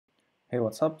Hey,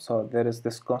 what's up? So there is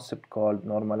this concept called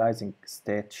normalizing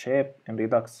state shape in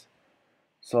Redux.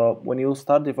 So when you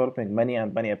start developing many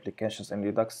applications in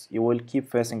Redux, you will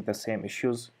keep facing the same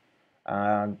issues.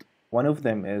 And one of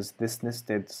them is this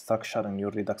nested structure in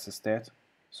your Redux state.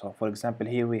 So for example,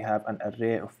 here we have an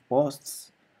array of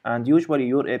posts, and usually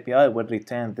your API will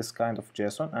retain this kind of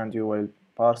JSON, and you will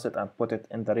parse it and put it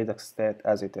in the Redux state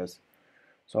as it is.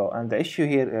 So, and the issue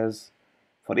here is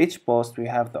for each post we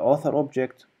have the author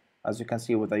object, as you can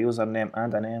see, with a username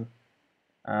and a name,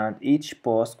 and each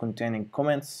post containing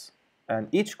comments, and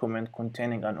each comment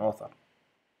containing an author,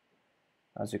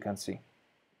 as you can see.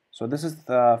 So this is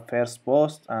the first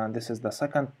post, and this is the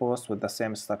second post with the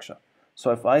same structure. So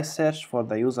if I search for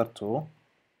the user2,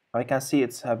 I can see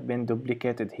it's have been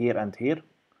duplicated here and here.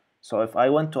 So if I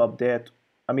want to update,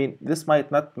 I mean, this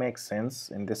might not make sense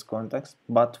in this context,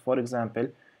 but for example,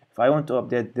 if I want to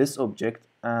update this object,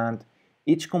 and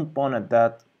each component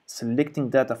that selecting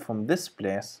data from this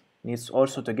place needs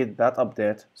also to get that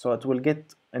update, so it will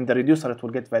get, in the reducer, it will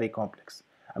get very complex.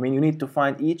 I mean, you need to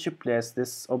find each place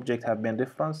this object have been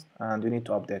referenced, and you need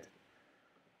to update it.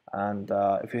 And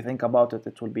if you think about it,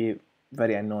 it will be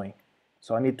very annoying.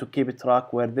 So I need to keep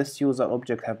track where this user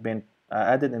object have been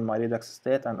added in my Redux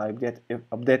state, and I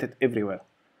update it everywhere.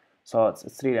 So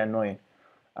it's really annoying.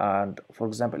 And for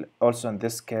example, also in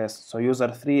this case, so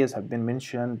user3 have been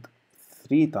mentioned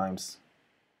 3 times.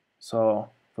 So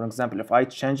for example, if I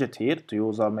change it here to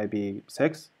user maybe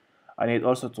 6, I need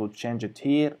also to change it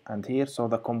here and here, so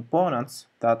the components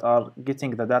that are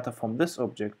getting the data from this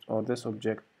object or this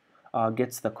object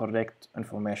gets the correct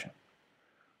information.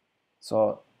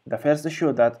 So the first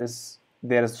issue that is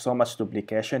there is so much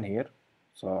duplication here.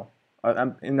 So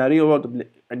in a real world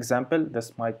example,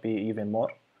 this might be even more.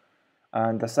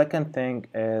 And the second thing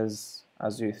is,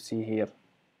 as you see here,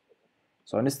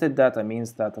 so nested data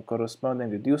means that the corresponding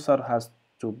reducer has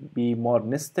to be more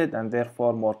nested and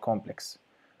therefore more complex.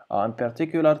 In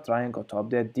particular, trying to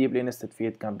update deeply nested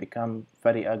field can become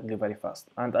very ugly very fast.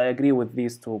 And I agree with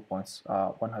these 2 points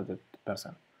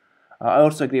 100%. I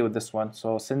also agree with this one.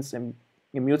 So since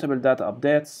immutable data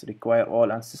updates require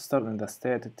all ancestors in the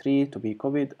state tree to be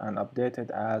copied and updated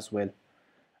as well.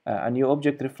 A new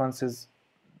object references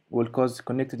will cause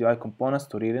connected UI components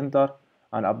to re-render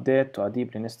and update to a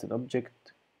deeply nested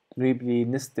object. Deeply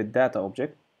nested data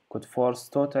object could force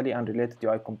totally unrelated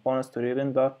UI components to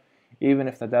re-render, even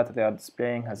if the data they are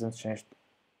displaying hasn't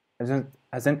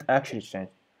actually changed.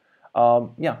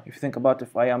 Yeah, if you think about,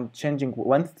 if I am changing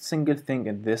one single thing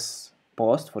in this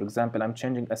post, for example, I'm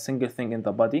changing a single thing in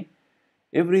the body,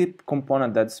 every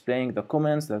component that's displaying the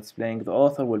comments, that's displaying the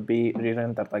author, will be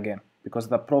re-rendered again because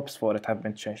the props for it have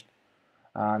been changed.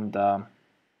 And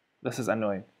this is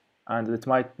annoying, and it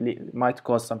might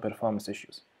cause some performance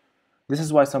issues. This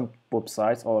is why some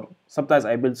websites, or sometimes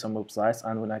I build some websites,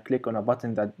 and when I click on a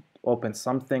button that opens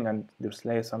something and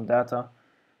displays some data,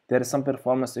 there is some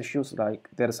performance issues, like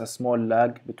there is a small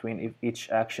lag between each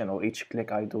action or each click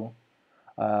I do.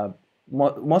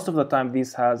 Most of the time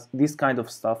these kind of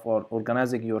stuff, or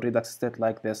organizing your Redux state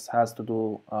like this, has to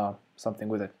do something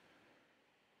with it.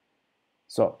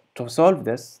 So to solve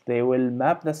this, they will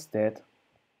map the state.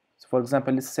 So for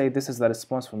example, let's say this is the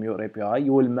response from your API.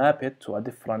 You will map it to a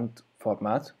different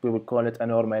format. We will call it a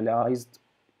normalized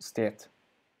state.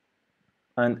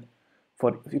 And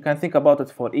you can think about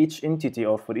it, for each entity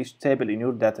or for each table in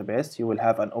your database, you will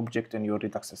have an object in your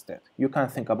Redux state. You can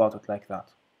think about it like that.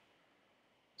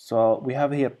 So we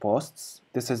have here posts.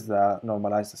 This is the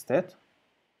normalized state.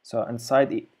 So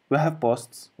inside we have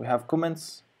posts, we have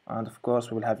comments, and of course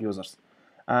we will have users.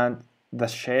 And the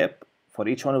shape for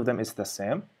each one of them is the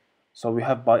same. So we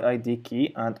have by ID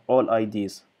key and all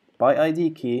IDs. By ID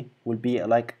key will be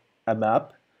like a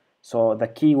map. So the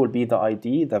key will be the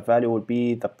ID, the value will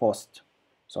be the post.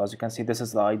 So as you can see, this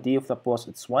is the ID of the post,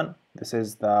 it's 1. This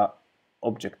is the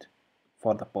object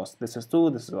for the post. This is 2,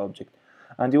 this is the object.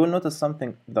 And you will notice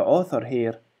something, the author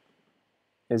here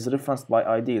is referenced by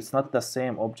ID. It's not the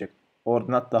same object, or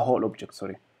not the whole object,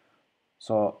 sorry.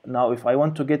 So now if I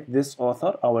want to get this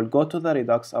author, I will go to the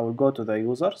Redux, I will go to the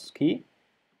users key.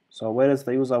 So where is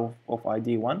the user of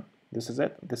ID 1? This is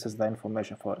it. This is the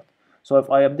information for it. So if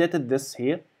I updated this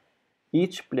here,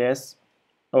 each place,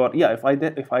 or yeah, if I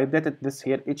updated this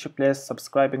here, each place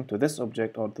subscribing to this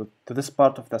object or to this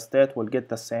part of the state will get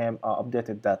the same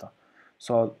updated data.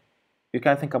 So you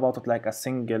can think about it like a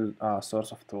single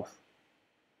source of truth.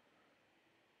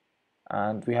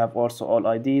 And we have also all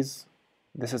IDs.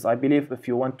 This is, I believe, if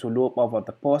you want to loop over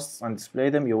the posts and display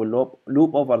them, you will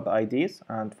loop over the IDs,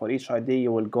 and for each ID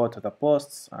you will go to the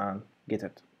posts and get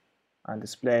it and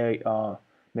display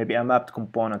maybe a mapped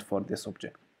component for this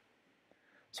object.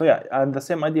 So yeah, and the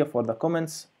same idea for the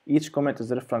comments. Each comment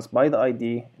is referenced by the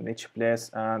ID in each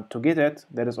place, and to get it,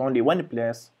 there is only one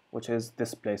place, which is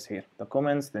this place here. The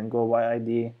comments, then go by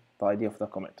ID, the ID of the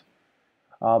comment.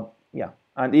 Yeah,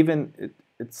 and even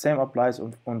it same applies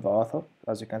on the author.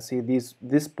 As you can see,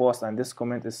 this post and this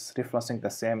comment is referencing the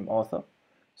same author.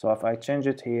 So if I change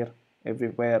it here,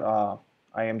 everywhere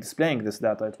I am displaying this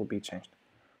data, it will be changed.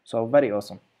 So very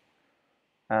awesome.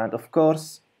 And of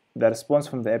course, the response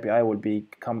from the API will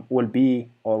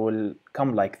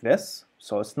come like this.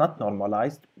 So it's not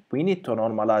normalized. We need to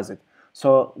normalize it.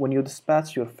 So when you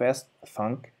dispatch your first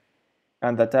thunk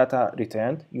and the data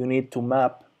returned, you need to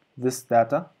map this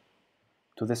data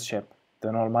to this shape,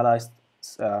 the normalized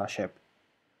shape.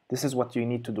 This is what you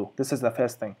need to do. This is the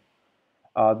first thing.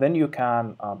 Then you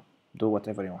can do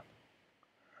whatever you want.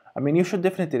 I mean, you should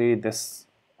definitely read this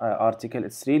article.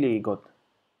 It's really good.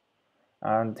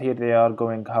 And here they are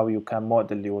going how you can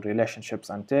model your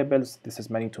relationships and tables. This is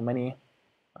many-to-many,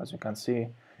 as you can see.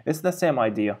 It's the same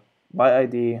idea, by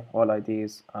ID, all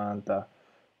IDs, and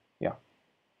yeah.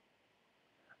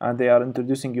 And they are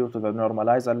introducing you to the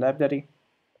normalizer library,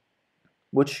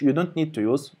 which you don't need to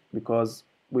use because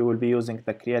we will be using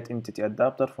the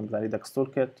createEntityAdapter from the Redux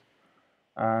Toolkit.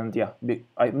 And yeah,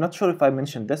 I'm not sure if I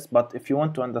mentioned this, but if you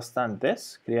want to understand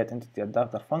this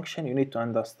createEntityAdapter function, you need to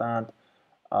understand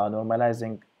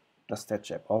normalizing the state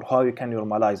shape, or how you can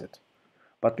normalize it.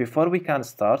 But before we can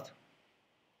start,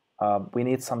 we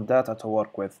need some data to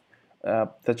work with. The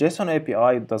JSON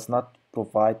API does not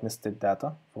provide nested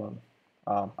data,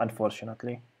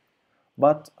 unfortunately.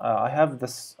 But I have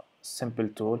this simple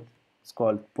tool. It's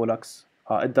called pollux.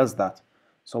 It does that.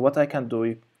 So what I can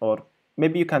do, or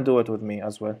maybe you can do it with me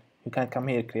as well. You can come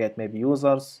here, create maybe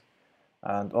users,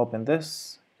 and open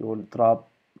this. You will drop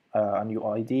a new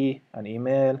ID, an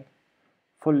email,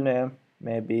 full name,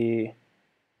 maybe,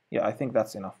 yeah, I think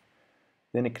that's enough.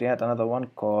 Then you create another one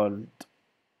called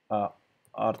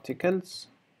articles,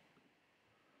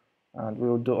 and we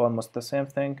will do almost the same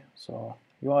thing. So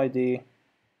UID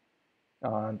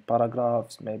and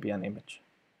paragraphs, maybe an image,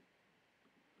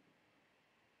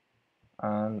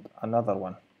 and another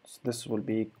one. So this will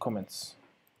be comments.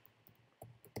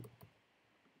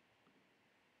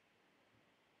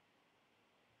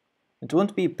 It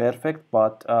won't be perfect,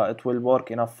 but it will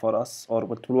work enough for us, or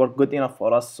it will work good enough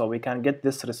for us, so we can get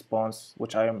this response,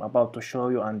 which I am about to show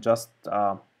you, and just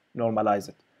normalize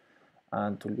it.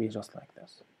 And it will be just like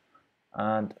this.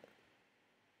 And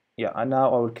yeah, and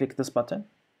now I will click this button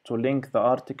to link the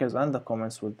articles and the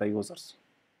comments with the users.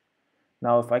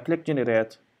 Now if I click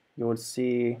generate, you will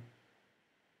see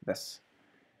this.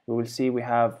 You will see we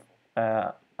have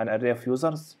an array of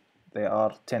users. They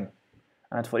are 10.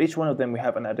 And for each one of them, we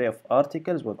have an array of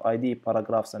articles with ID,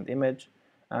 paragraphs, and image,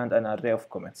 and an array of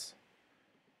comments.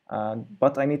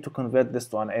 But I need to convert this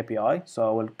to an API, so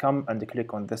I will come and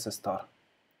click on this star.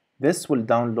 This will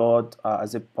download a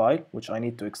zip file, which I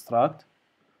need to extract.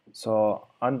 So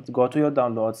go to your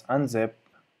downloads, unzip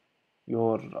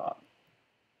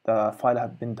the file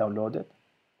has been downloaded.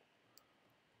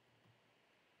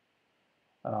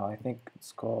 I think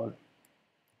it's called,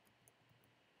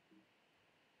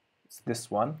 it's this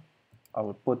one. I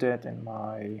will put it in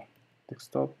my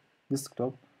desktop.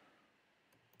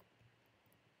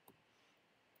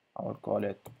 I will call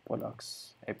it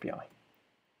pollux API.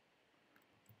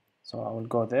 So I will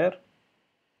go there.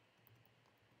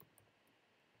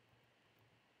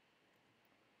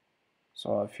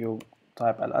 So if you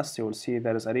type ls, you will see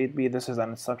there is a readme. This is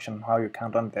an instruction how you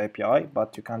can run the API,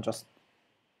 but you can just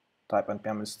type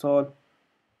npm install.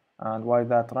 And while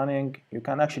that running, you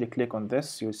can actually click on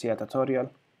this. You'll see a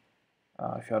tutorial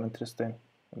if you're interested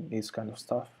in these kind of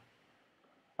stuff.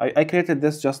 I created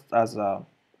this just as a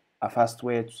fast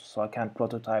way so I can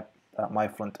prototype my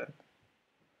front end.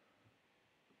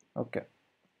 Okay,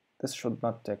 this should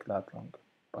not take that long,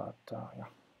 but yeah.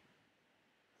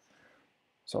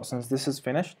 So since this is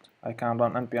finished, I can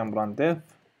run npm run dev,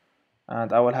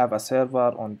 and I will have a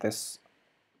server on this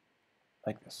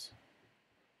like this.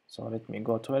 So let me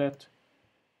go to it.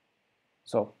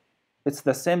 So it's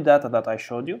the same data that I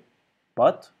showed you,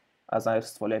 but as a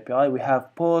RESTful API, we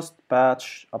have post,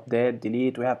 patch, update,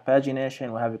 delete, we have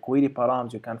pagination, we have query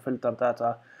params, you can filter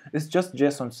data. It's just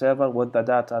JSON server with the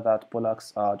data that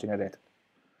pollux generated.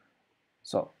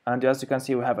 So, and as you can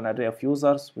see, we have an array of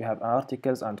users, we have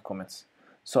articles and comments.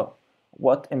 So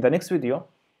what in the next video,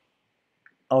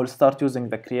 I will start using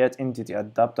the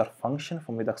createEntityAdapter function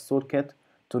from Redux Toolkit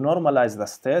to normalize the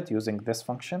state using this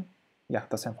function. Yeah,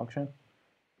 the same function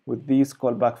with these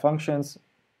callback functions.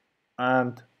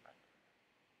 And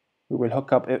we will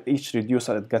hook up each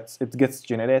reducer it gets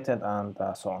generated, and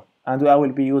so on. And I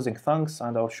will be using thunks,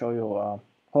 and I'll show you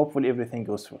hopefully everything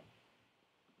useful.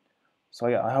 So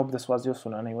yeah, I hope this was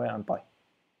useful anyway, and bye.